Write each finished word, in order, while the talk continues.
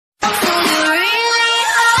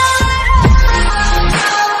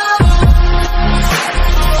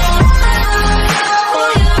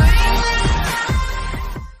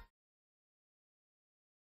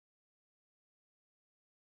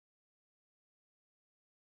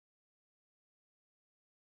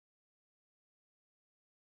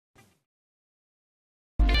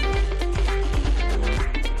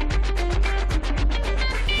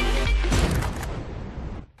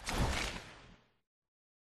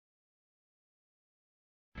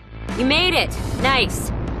You made it. Nice.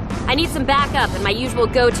 I need some backup, and my usual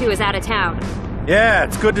go-to is out of town. Yeah,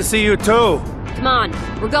 it's good to see you too. Come on,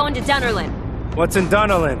 we're going to Dunnerlin. What's in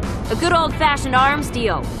Dunnerlin? A good old-fashioned arms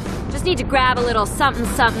deal. Just need to grab a little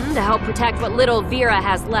something-something to help protect what little Vera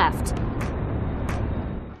has left.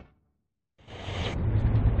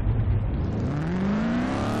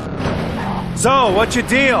 So, what's your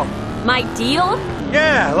deal? My deal?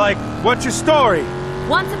 Yeah, like, what's your story?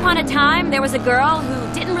 Once upon a time, there was a girl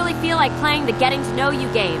who didn't really feel like playing the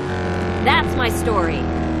getting-to-know-you game. That's my story.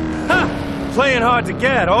 Ha! Playing hard to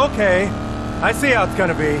get, okay. I see how it's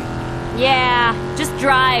gonna be. Yeah, just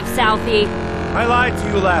drive, Southie. I lied to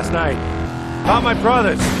you last night. About my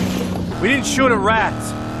brothers. We didn't shoot at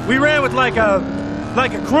rats. We ran with like a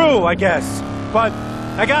crew, I guess. But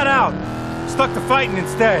I got out. Stuck to fighting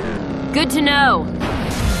instead. Good to know.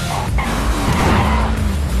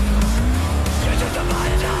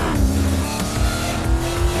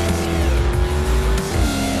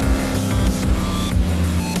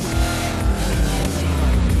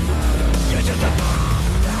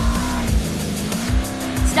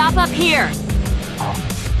 Stop up here.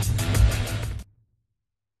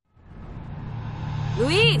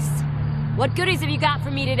 Luis, what goodies have you got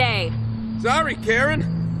for me today? Sorry,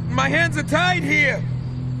 Karen. My hands are tied here.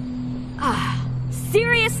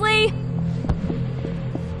 Seriously?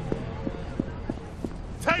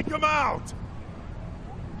 Take him out!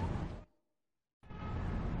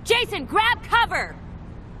 Jason, grab cover!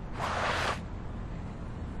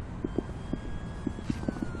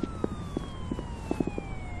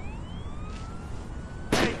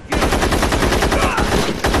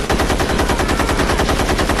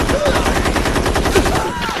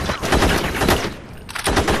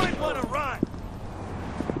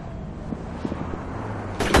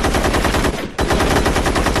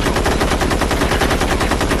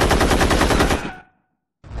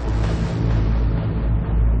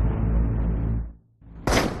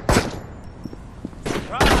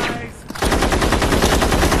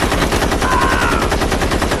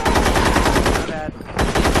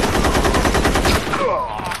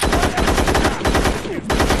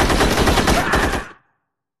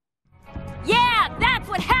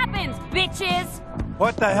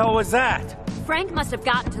 What the hell was that? Frank must have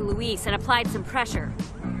gotten to Luis and applied some pressure.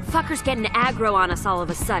 Fucker's getting aggro on us all of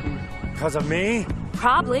a sudden. Because of me?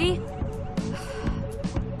 Probably.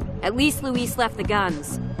 At least Luis left the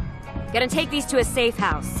guns. Gonna take these to a safe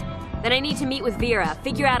house. Then I need to meet with Vera,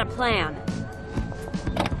 figure out a plan.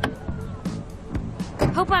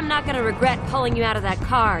 Hope I'm not gonna regret pulling you out of that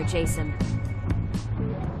car, Jason.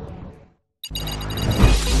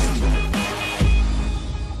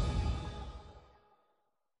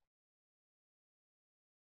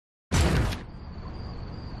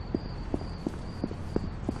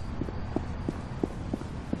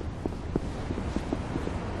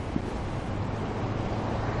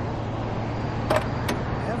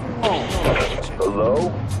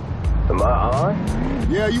 Hello? Am I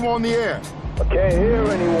on? Yeah, you on the air. I can't hear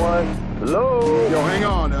anyone. Hello? Yo, hang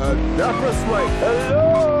on. That's Slate.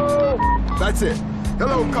 Hello? That's it.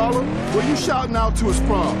 Hello, caller. Where you shouting out to us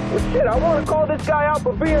from? Well, shit, I want to call this guy out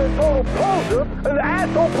for being a total poser, and the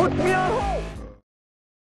asshole puts me on hold.